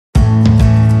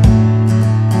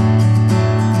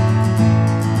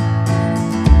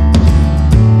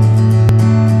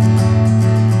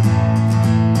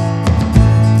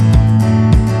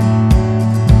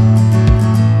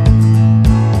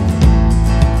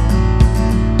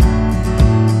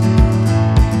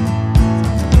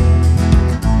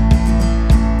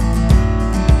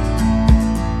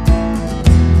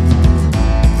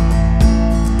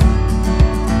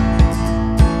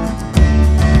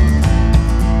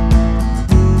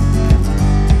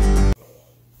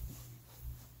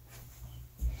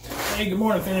Good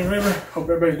morning, Phoenix River. Hope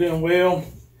everybody's doing well.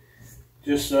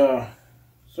 Just so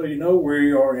you know,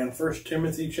 we are in 1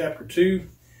 Timothy chapter 2.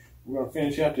 We're going to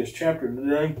finish out this chapter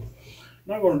today. I'm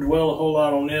not going to dwell a whole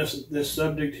lot on this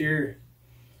subject here.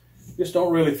 Just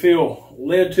don't really feel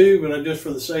led to, but just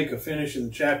for the sake of finishing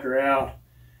the chapter out,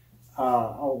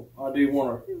 I do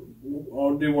want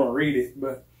to read it.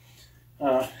 But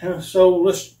so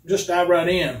let's just dive right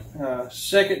in.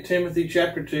 2 Timothy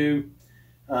chapter 2.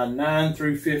 9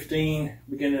 through 15,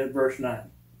 beginning at verse 9.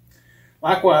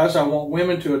 Likewise, I want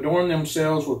women to adorn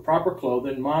themselves with proper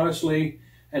clothing, modestly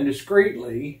and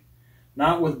discreetly,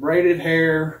 not with braided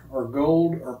hair or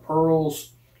gold or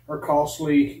pearls or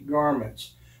costly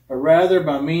garments, but rather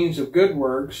by means of good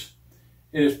works.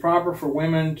 It is proper for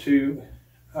women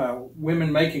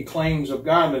making claims of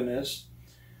godliness.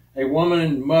 A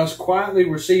woman must quietly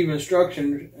receive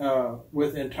instruction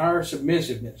with entire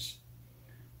submissiveness.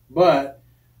 But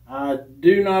I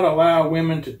do not allow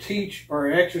women to teach or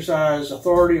exercise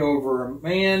authority over a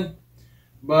man,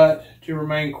 but to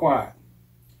remain quiet.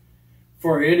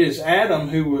 For it is Adam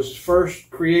who was first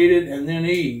created, and then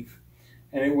Eve.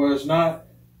 And it was not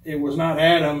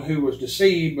Adam who was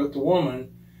deceived, but the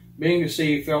woman, being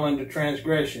deceived, fell into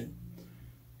transgression.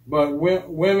 But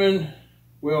women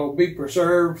will be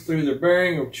preserved through the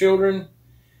bearing of children,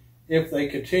 if they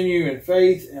continue in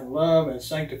faith and love and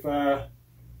sanctify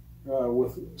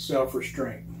with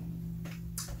self-restraint.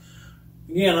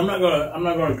 Again, I'm not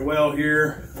going to dwell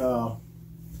here.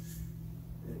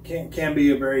 It can be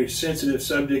a very sensitive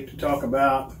subject to talk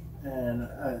about, and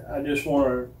I just want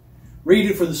to read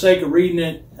it for the sake of reading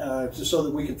it, just so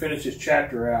that we can finish this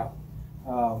chapter out.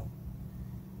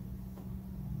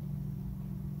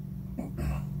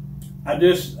 I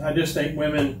just think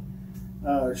women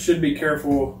should be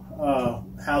careful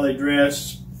how they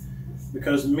dress.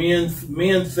 Because men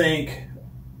think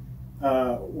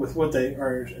with what they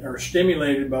are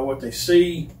stimulated by what they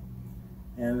see,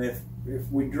 and if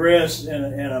we dress in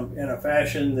a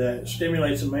fashion that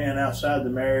stimulates a man outside the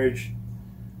marriage,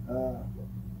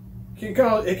 it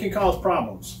can cause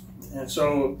problems. And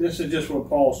so this is just what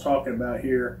Paul's talking about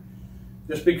here.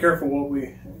 Just be careful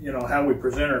how we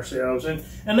present ourselves, and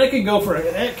that can go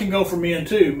for men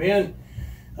too. Men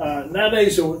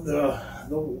nowadays the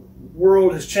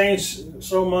world has changed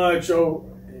so much.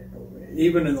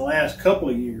 Even in the last couple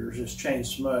of years, it's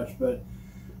changed so much. But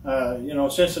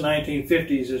since the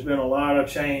 1950s, there's been a lot of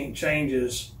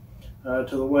changes to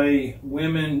the way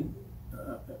women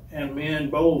and men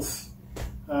both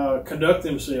conduct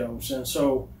themselves. And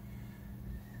so,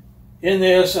 in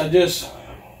this, I don't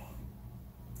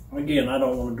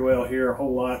want to dwell here a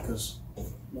whole lot because I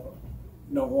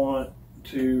don't want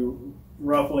to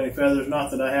ruffle any feathers.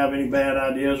 Not that I have any bad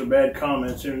ideas or bad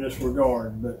comments in this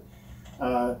regard, but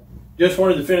just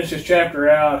wanted to finish this chapter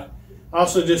out.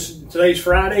 Also, today's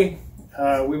Friday.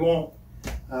 We won't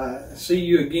see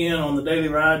you again on the daily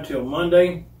ride till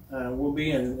Monday. We'll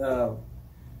be in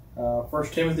 1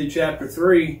 Timothy chapter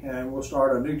 3, and we'll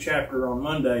start a new chapter on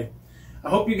Monday.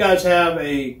 I hope you guys have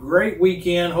a great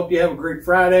weekend. Hope you have a great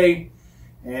Friday,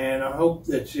 and I hope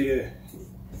that you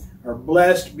are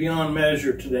blessed beyond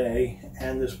measure today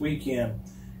and this weekend.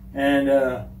 And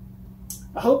I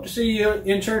hope to see you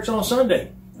in church on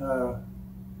Sunday.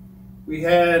 We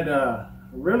had a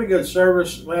really good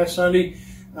service last Sunday,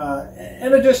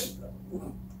 and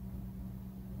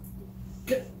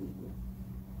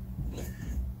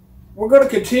we're going to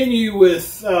continue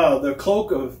with the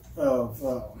cloak of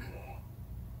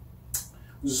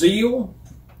zeal,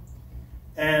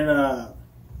 and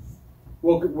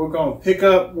we're going to pick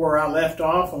up where I left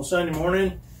off on Sunday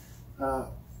morning,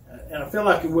 and I feel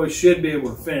like we should be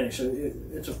able to finish.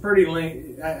 It's a pretty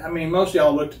lengthy. I mean, most of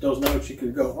y'all looked at those notes. You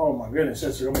could go, "Oh my goodness,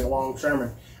 this is going to be a long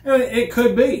sermon." And it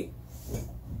could be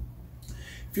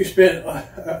if you spent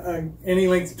any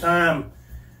length of time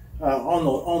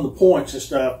on the points and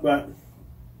stuff. But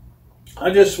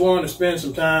I just wanted to spend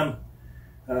some time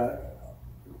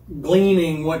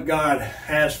gleaning what God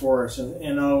has for us,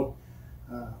 and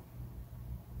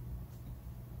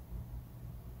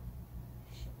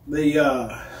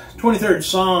the 23rd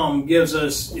Psalm gives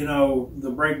us,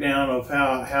 the breakdown of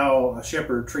how a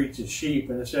shepherd treats his sheep,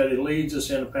 and it said it leads us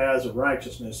in the paths of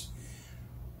righteousness.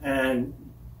 And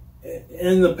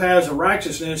in the paths of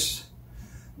righteousness,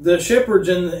 the shepherds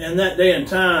in that day and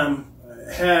time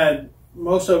had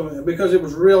most of them, because it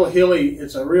was real hilly.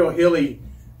 It's a real hilly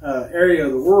area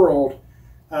of the world.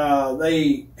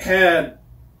 They had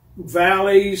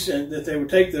valleys, and that they would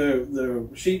take the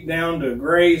sheep down to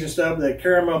graze and stuff. They'd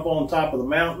carry them up on top of the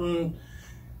mountain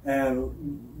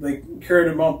and they carried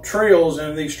them on trails,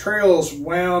 and these trails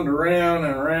wound around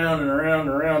and around and around and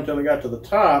around until they got to the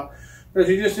top, because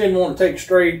you just didn't want to take a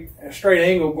straight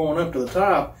angle going up to the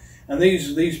top. And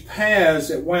these paths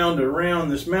that wound around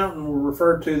this mountain were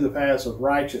referred to the paths of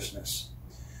righteousness.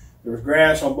 There was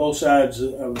grass on both sides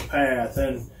of the path,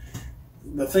 and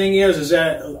the thing is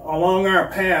that along our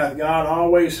path, God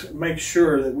always makes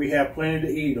sure that we have plenty to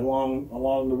eat along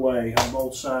the way on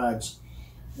both sides.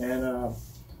 And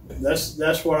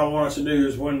that's what I want us to do.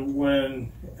 Is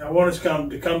when I want us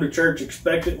to come to church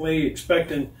expecting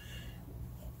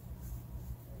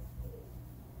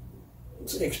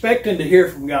to hear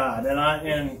from God.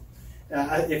 And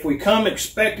if we come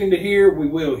expecting to hear, we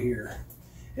will hear.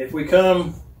 If we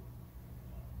come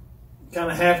kind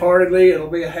of half-heartedly, it'll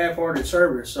be a half-hearted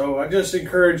service. So I just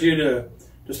encourage you to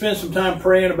spend some time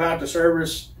praying about the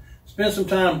service. Spend some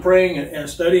time praying and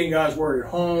studying God's Word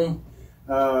at home.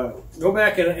 Go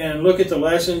back and look at the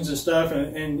lessons and stuff,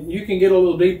 and you can get a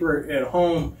little deeper at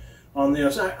home on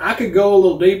this. I could go a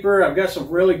little deeper. I've got some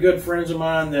really good friends of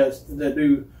mine that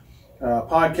do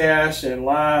podcasts and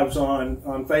lives on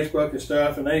Facebook and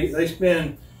stuff, and they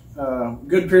spend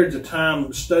good periods of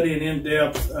time studying in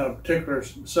depth particular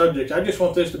subjects. I just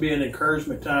want this to be an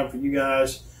encouragement time for you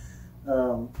guys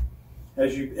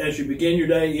as you begin your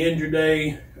day, end your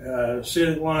day, sit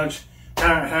at lunch,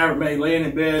 however may, laying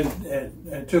in bed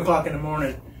at 2 o'clock in the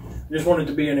morning. I just want it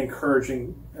to be an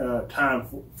encouraging time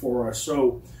for us.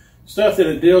 So stuff that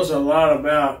it deals a lot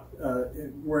about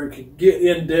where it could get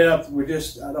in depth.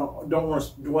 I don't want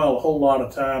to dwell a whole lot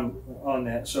of time on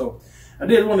that. So I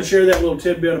did want to share that little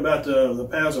tidbit about the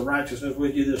paths of righteousness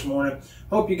with you this morning.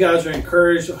 Hope you guys are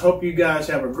encouraged. Hope you guys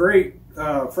have a great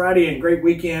Friday and great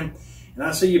weekend. And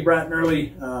I'll see you bright and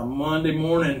early Monday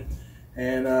morning.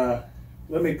 And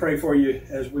let me pray for you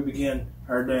as we begin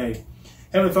our day.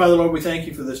 Heavenly Father, Lord, we thank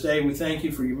you for this day. We thank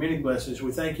you for your many blessings.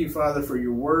 We thank you, Father, for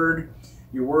your word.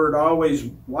 Your word always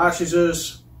washes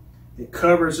us, it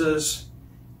covers us,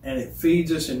 and it feeds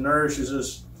us and nourishes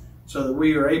us so that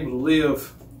we are able to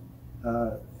live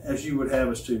as you would have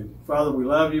us to. Father, we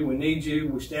love you. We need you.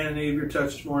 We stand in need of your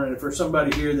touch this morning. If there's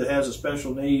somebody here that has a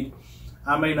special need,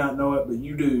 I may not know it, but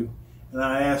you do. And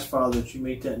I ask, Father, that you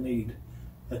meet that need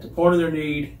at the point of their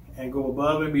need and go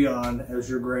above and beyond as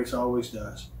your grace always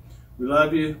does. We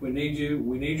love you. We need you.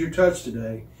 We need your touch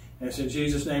today. And it's in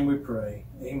Jesus' name we pray.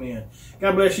 Amen.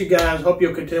 God bless you guys. Hope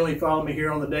you'll continually follow me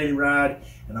here on the Daily Ride,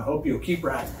 and I hope you'll keep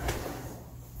riding.